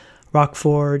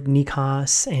Rockford,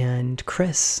 Nikos, and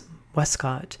Chris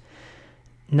Westcott.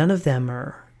 None of them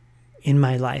are in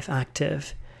my life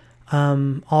active.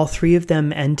 All three of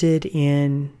them ended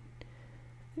in,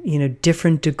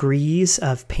 different degrees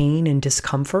of pain and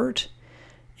discomfort.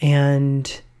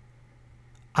 And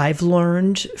I've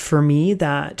learned for me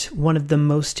that one of the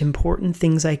most important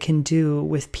things I can do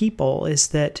with people is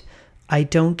that I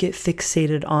don't get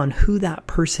fixated on who that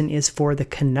person is for the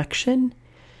connection.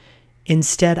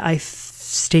 Instead, I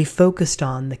stay focused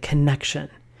on the connection.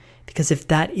 Because if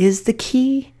that is the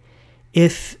key,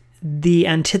 if the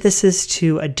antithesis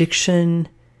to addiction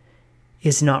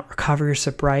is not recovery or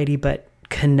sobriety, but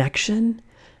connection,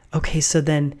 okay, so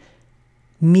then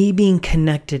me being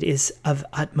connected is of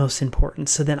utmost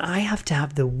importance. So then I have to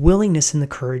have the willingness and the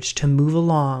courage to move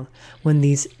along when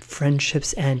these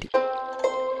friendships end.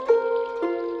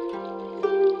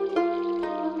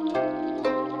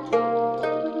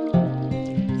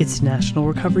 It's National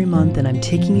Recovery Month, and I'm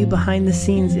taking you behind the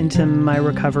scenes into my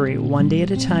recovery, one day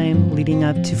at a time, leading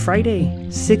up to Friday,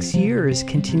 6 years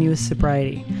continuous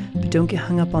sobriety. But don't get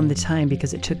hung up on the time,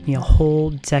 because it took me a whole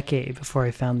decade before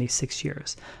I found these 6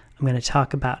 years. I'm going to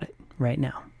talk about it right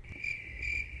now.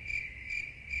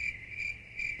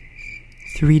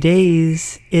 3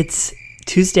 days. It's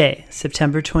Tuesday,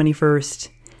 September 21st,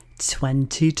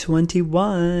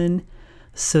 2021.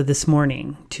 So this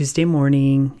morning, Tuesday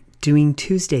morning, doing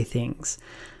Tuesday things.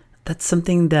 That's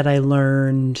something that I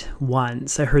learned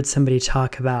once. I heard somebody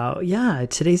talk about,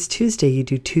 today's Tuesday, you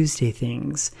do Tuesday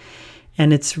things.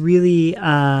 And it's really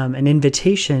an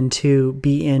invitation to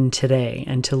be in today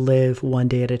and to live one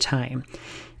day at a time.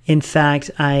 In fact,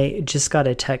 I just got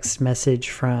a text message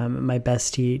from my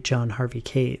bestie, John Harvey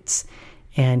Cates,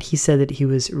 and he said that he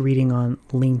was reading on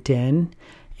LinkedIn,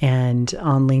 and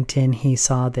on LinkedIn he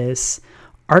saw this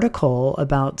article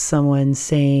about someone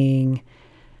saying,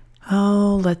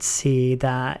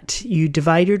 that you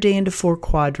divide your day into 4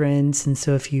 quadrants, and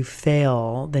so if you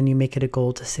fail, then you make it a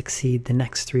goal to succeed the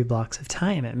next 3 blocks of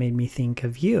time. It made me think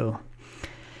of you.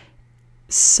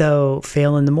 So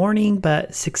fail in the morning,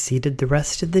 but succeeded the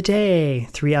rest of the day.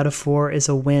 3 out of 4 is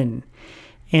a win.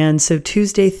 And so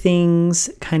Tuesday things,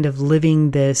 kind of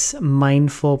living this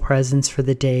mindful presence for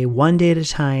the day, one day at a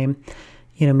time.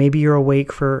 Maybe you're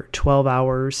awake for 12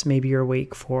 hours, maybe you're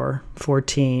awake for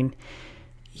 14.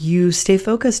 You stay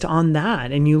focused on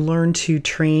that, and you learn to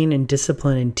train and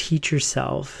discipline and teach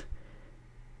yourself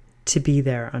to be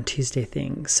there on Tuesday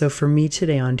things. So for me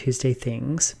today on Tuesday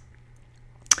things,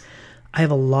 I have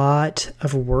a lot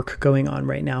of work going on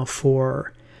right now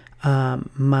for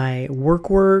my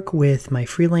work with my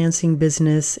freelancing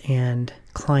business and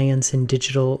clients and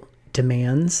digital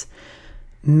demands.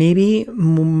 Maybe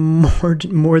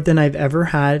more than I've ever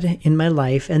had in my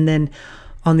life. And then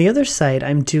on the other side,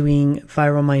 I'm doing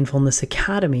Viral Mindfulness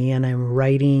Academy, and I'm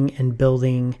writing and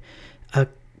building a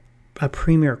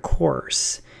premier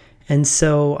course. And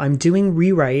so I'm doing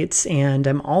rewrites, and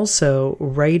I'm also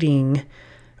writing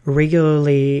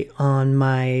regularly on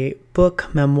my book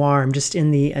memoir. I'm just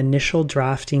in the initial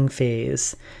drafting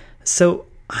phase. So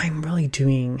I'm really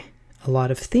doing a lot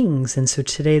of things. And so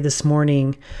today, this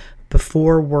morning,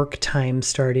 before work time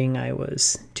starting, I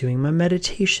was doing my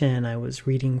meditation. I was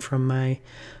reading from my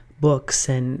books,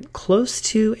 and close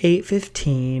to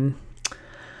 8:15,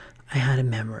 I had a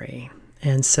memory.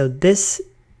 And so this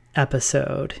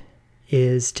episode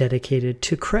is dedicated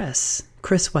to Chris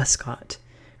Westcott,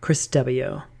 Chris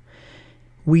W.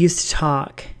 We used to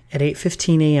talk at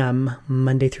 8:15 a.m.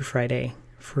 Monday through Friday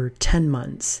for 10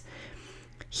 months.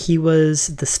 He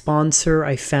was the sponsor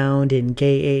I found in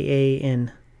gay AA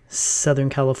in Southern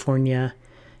California.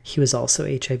 He was also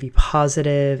HIV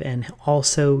positive and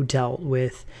also dealt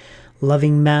with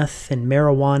loving meth and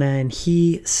marijuana, and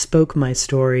he spoke my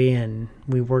story and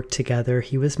we worked together.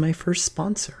 He was my first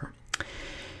sponsor.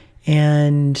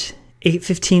 And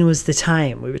 8:15 was the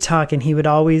time we would talk, and he would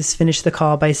always finish the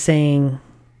call by saying,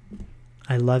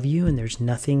 "I love you and there's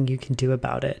nothing you can do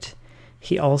about it."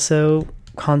 He also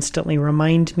constantly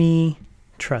reminded me,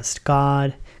 trust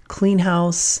God, clean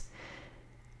house,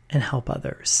 and help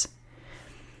others.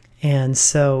 And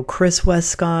so Chris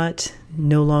Westcott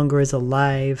no longer is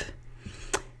alive.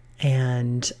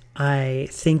 And I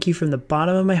thank you from the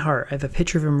bottom of my heart. I have a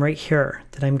picture of him right here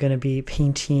that I'm going to be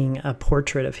painting a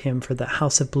portrait of him for the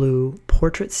House of Blue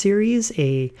portrait series,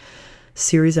 a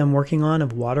series I'm working on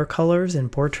of watercolors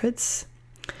and portraits.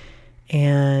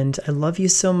 And I love you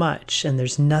so much. And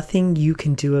there's nothing you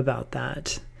can do about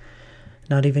that.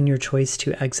 Not even your choice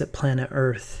to exit planet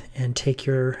Earth and take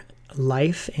your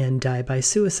life and die by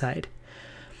suicide.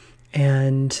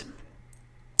 And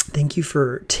Thank you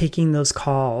for taking those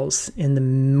calls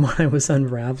when I was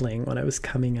unraveling, when I was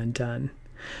coming undone.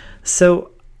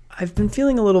 So I've been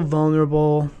feeling a little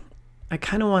vulnerable. I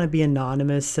kind of want to be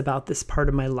anonymous about this part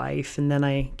of my life. And then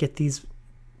I get these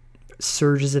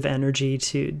surges of energy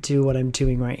to do what I'm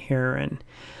doing right here. And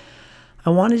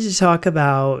I wanted to talk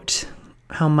about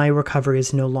how my recovery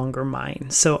is no longer mine.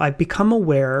 So I've become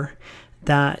aware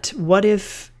that what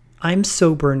if I'm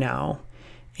sober now,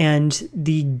 and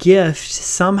the gift,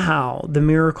 somehow, the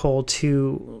miracle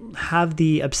to have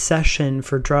the obsession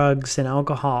for drugs and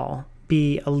alcohol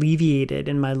be alleviated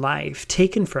in my life,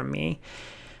 taken from me.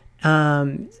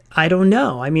 I don't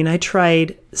know. I mean, I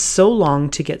tried so long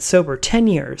to get sober, 10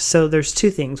 years. So there's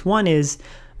two things. One is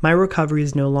my recovery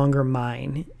is no longer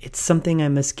mine. It's something I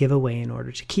must give away in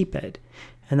order to keep it.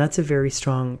 And that's a very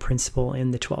strong principle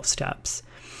in the 12 steps.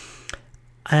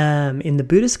 In the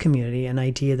Buddhist community, an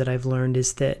idea that I've learned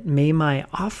is that may my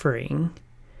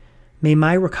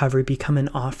recovery become an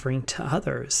offering to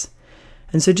others.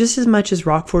 And so just as much as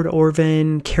Rockford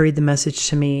Orvin carried the message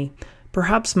to me,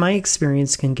 perhaps my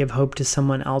experience can give hope to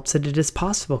someone else that it is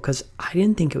possible, because I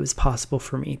didn't think it was possible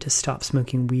for me to stop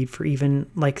smoking weed for even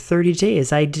like 30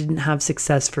 days. I didn't have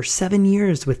success for 7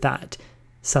 years with that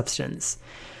substance.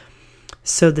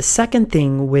 So the second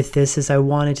thing with this is I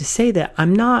wanted to say that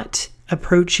I'm not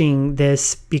approaching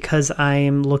this because I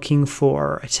am looking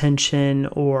for attention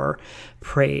or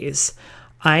praise.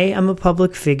 I am a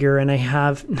public figure, and I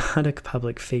have not a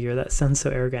public figure. That sounds so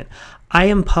arrogant. I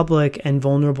am public and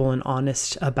vulnerable and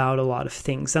honest about a lot of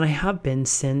things, and I have been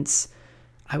since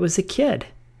I was a kid.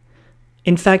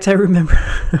 In fact, I remember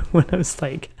when I was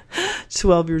like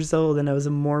 12 years old and I was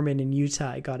a Mormon in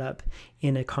Utah, I got up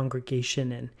in a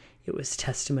congregation and it was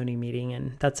testimony meeting,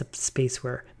 and that's a space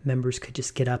where members could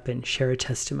just get up and share a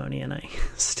testimony. And I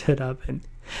stood up and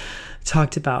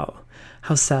talked about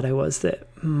how sad I was that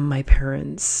my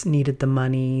parents needed the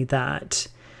money, that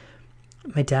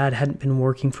my dad hadn't been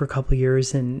working for a couple of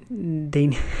years and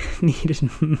they needed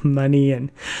money.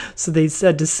 And so they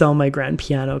said to sell my grand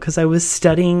piano, because I was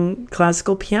studying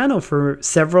classical piano for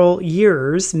several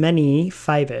years,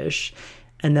 5-ish.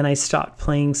 And then I stopped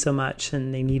playing so much,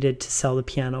 and they needed to sell the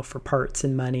piano for parts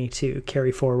and money to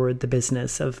carry forward the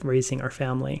business of raising our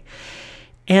family.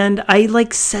 And I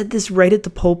said this right at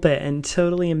the pulpit and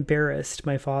totally embarrassed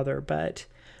my father. But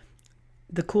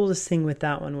the coolest thing with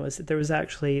that one was that there was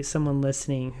actually someone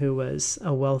listening who was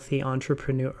a wealthy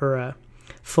entrepreneur, or a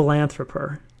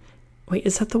philanthropist. Wait,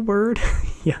 is that the word?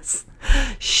 Yes.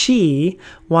 She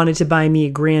wanted to buy me a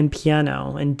grand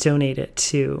piano and donate it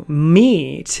to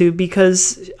me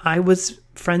because I was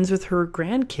friends with her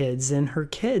grandkids and her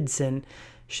kids, and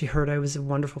she heard I was a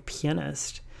wonderful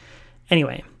pianist.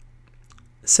 Anyway,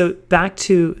 so back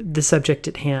to the subject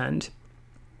at hand.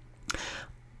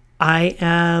 I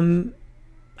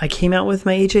came out with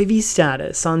my HIV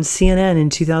status on CNN in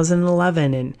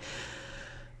 2011, and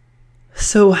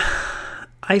so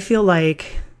I feel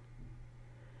like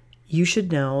you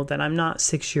should know that I'm not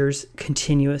 6 years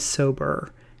continuous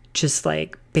sober, just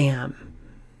bam.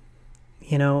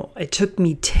 It took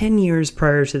me 10 years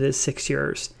prior to this 6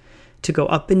 years to go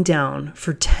up and down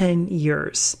for 10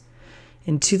 years.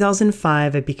 In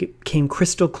 2005, I became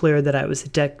crystal clear that I was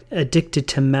addicted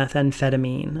to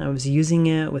methamphetamine. I was using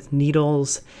it with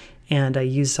needles, and I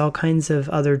used all kinds of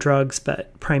other drugs,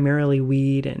 but primarily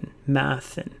weed and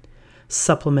meth, and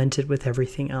supplemented with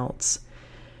everything else.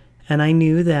 And I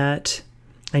knew that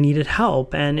I needed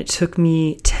help, and it took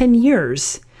me 10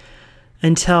 years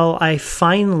until I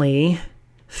finally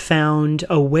found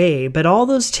a way. But all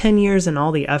those 10 years and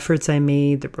all the efforts I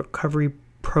made, the recovery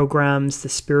programs, the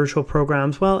spiritual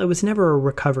programs, well, it was never a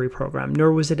recovery program,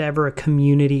 nor was it ever a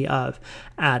community of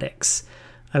addicts.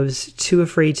 I was too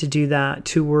afraid to do that,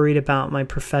 too worried about my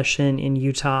profession in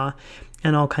Utah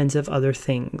and all kinds of other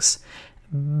things.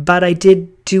 But I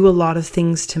did do a lot of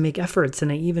things to make efforts,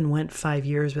 and I even went 5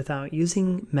 years without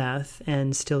using meth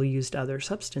and still used other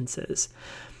substances.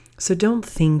 So don't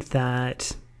think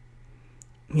that,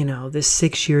 this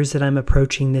 6 years that I'm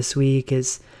approaching this week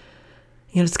is,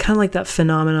 it's kind of like that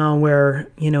phenomenon where,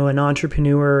 an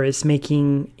entrepreneur is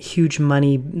making huge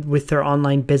money with their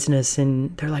online business,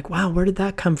 and they're like, wow, where did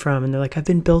that come from? And they're like, I've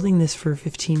been building this for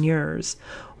 15 years.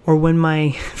 Or when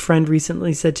my friend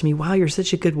recently said to me, wow, you're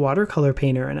such a good watercolor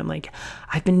painter. And I'm like,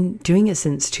 I've been doing it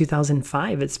since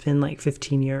 2005. It's been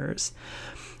 15 years.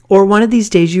 Or one of these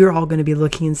days, you're all going to be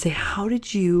looking and say, how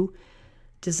did you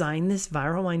design this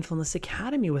Viral Mindfulness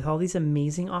Academy with all these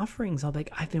amazing offerings? I'll be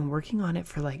like, I've been working on it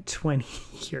for 20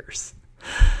 years.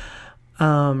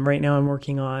 Right now I'm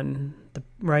working on the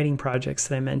writing projects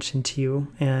that I mentioned to you.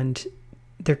 And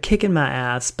they're kicking my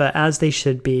ass, but as they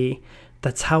should be.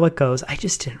 That's how it goes. I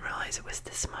just didn't realize it was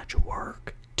this much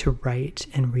work to write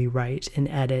and rewrite and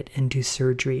edit and do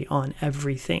surgery on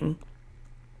everything.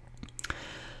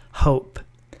 Hope.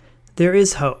 There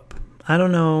is hope. I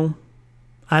don't know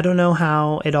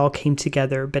how it all came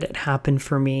together, but it happened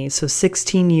for me. So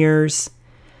 16 years,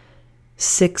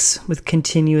 6 with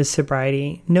continuous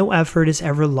sobriety. No effort is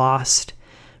ever lost.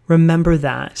 Remember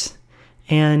that.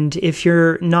 And if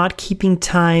you're not keeping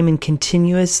time and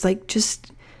continuous,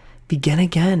 just begin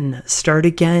again, start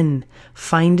again,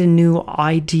 find a new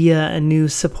idea, a new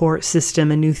support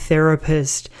system, a new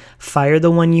therapist, fire the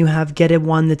one you have, get it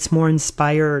one that's more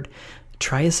inspired.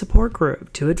 Try a support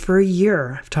group, do it for a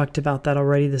year. I've talked about that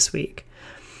already this week.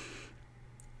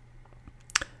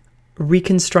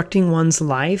 Reconstructing one's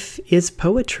life is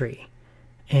poetry.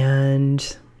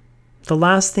 And the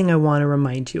last thing I want to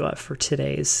remind you of for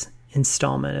today's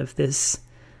installment of this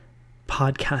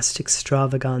podcast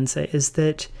extravaganza is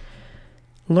that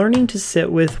learning to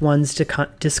sit with one's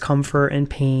discomfort and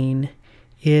pain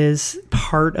is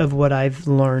part of what I've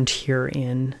learned here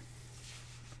in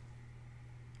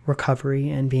recovery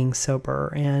and being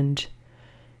sober. And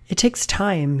it takes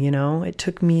time, It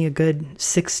took me a good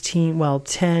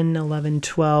 10, 11,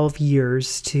 12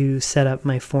 years to set up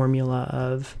my formula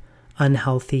of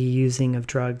unhealthy using of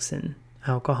drugs and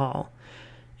alcohol.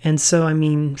 And so,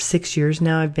 6 years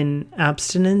now I've been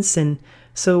abstinence, and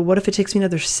so what if it takes me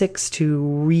another 6 to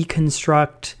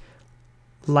reconstruct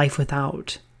life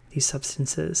without these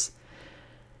substances?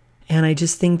 And I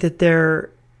just think that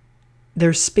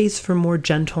there's space for more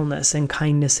gentleness and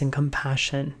kindness and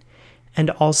compassion. And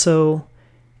also,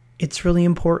 it's really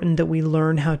important that we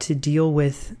learn how to deal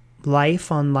with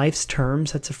life on life's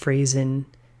terms. That's a phrase in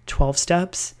 12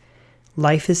 Steps.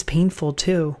 Life is painful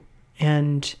too.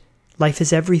 And life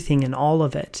is everything in all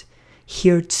of it.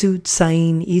 Hier zu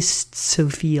sein ist so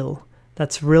viel.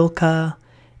 That's Rilke,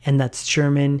 and that's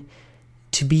German.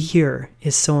 To be here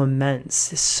is so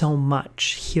immense, is so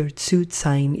much. Hier zu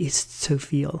sein ist so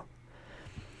viel.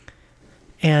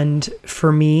 And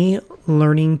for me,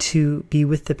 learning to be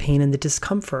with the pain and the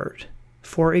discomfort.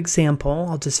 For example,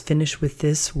 I'll just finish with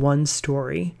this one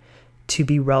story to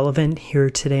be relevant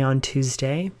here today on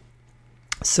Tuesday.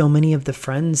 So many of the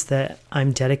friends that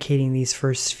I'm dedicating these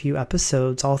first few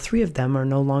episodes, all 3 of them are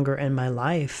no longer in my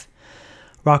life.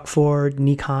 Rockford,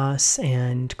 Nikos,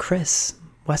 and Chris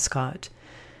Westcott.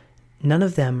 None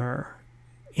of them are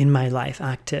in my life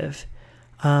active.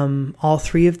 All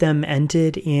 3 of them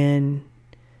ended in,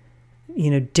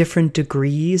 different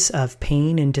degrees of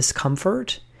pain and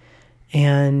discomfort.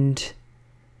 And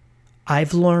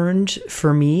I've learned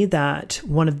for me that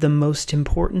one of the most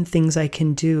important things I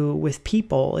can do with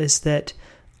people is that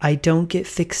I don't get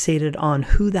fixated on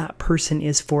who that person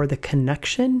is for the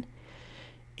connection.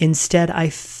 Instead, I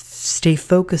stay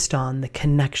focused on the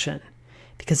connection.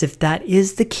 Because if that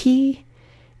is the key,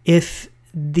 if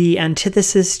the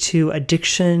antithesis to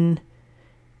addiction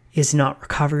is not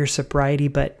recovery or sobriety,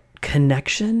 but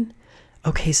connection,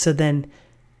 okay, so then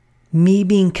me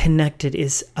being connected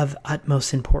is of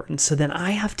utmost importance. So then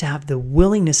I have to have the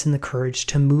willingness and the courage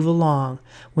to move along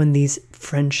when these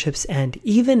friendships end,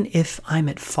 even if I'm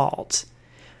at fault.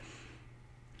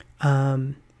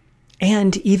 And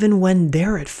even when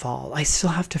they're at fault, I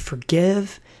still have to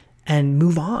forgive and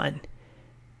move on.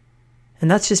 And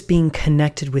that's just being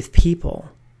connected with people.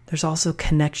 There's also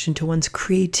connection to one's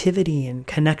creativity and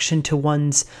connection to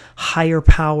one's higher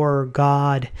power,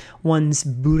 God, one's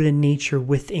Buddha nature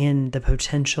within, the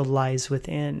potential lies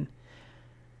within.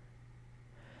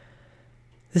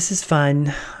 This is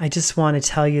fun. I just want to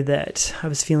tell you that I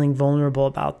was feeling vulnerable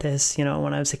about this. When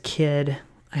I was a kid,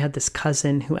 I had this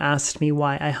cousin who asked me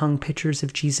why I hung pictures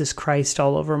of Jesus Christ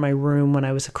all over my room when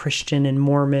I was a Christian and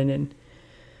Mormon, and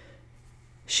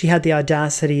she had the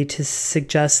audacity to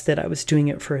suggest that I was doing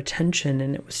it for attention,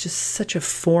 and it was just such a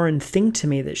foreign thing to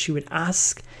me that she would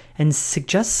ask and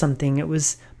suggest something. It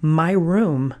was my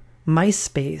room, my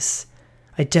space.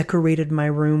 I decorated my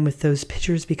room with those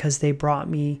pictures because they brought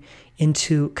me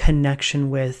into connection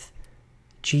with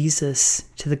Jesus,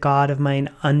 to the God of my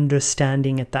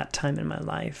understanding at that time in my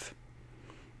life.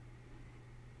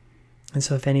 And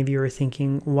so if any of you are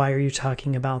thinking, why are you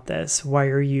talking about this? Why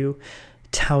are you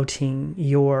touting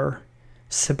your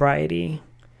sobriety?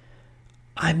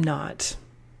 I'm not.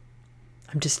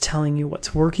 I'm just telling you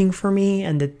what's working for me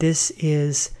and that this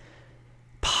is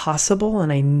possible,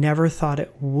 and I never thought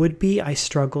it would be. I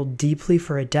struggled deeply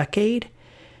for a decade,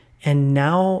 and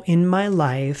now in my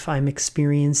life I'm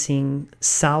experiencing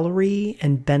salary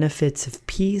and benefits of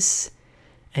peace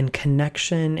and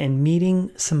connection and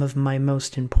meeting some of my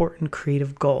most important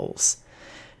creative goals.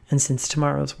 And since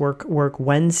tomorrow's Work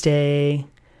Wednesday,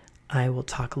 I will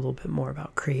talk a little bit more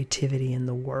about creativity in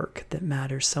the work that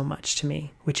matters so much to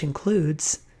me, which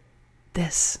includes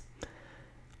this.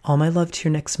 All my love to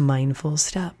your next mindful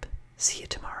step. See you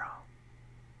tomorrow.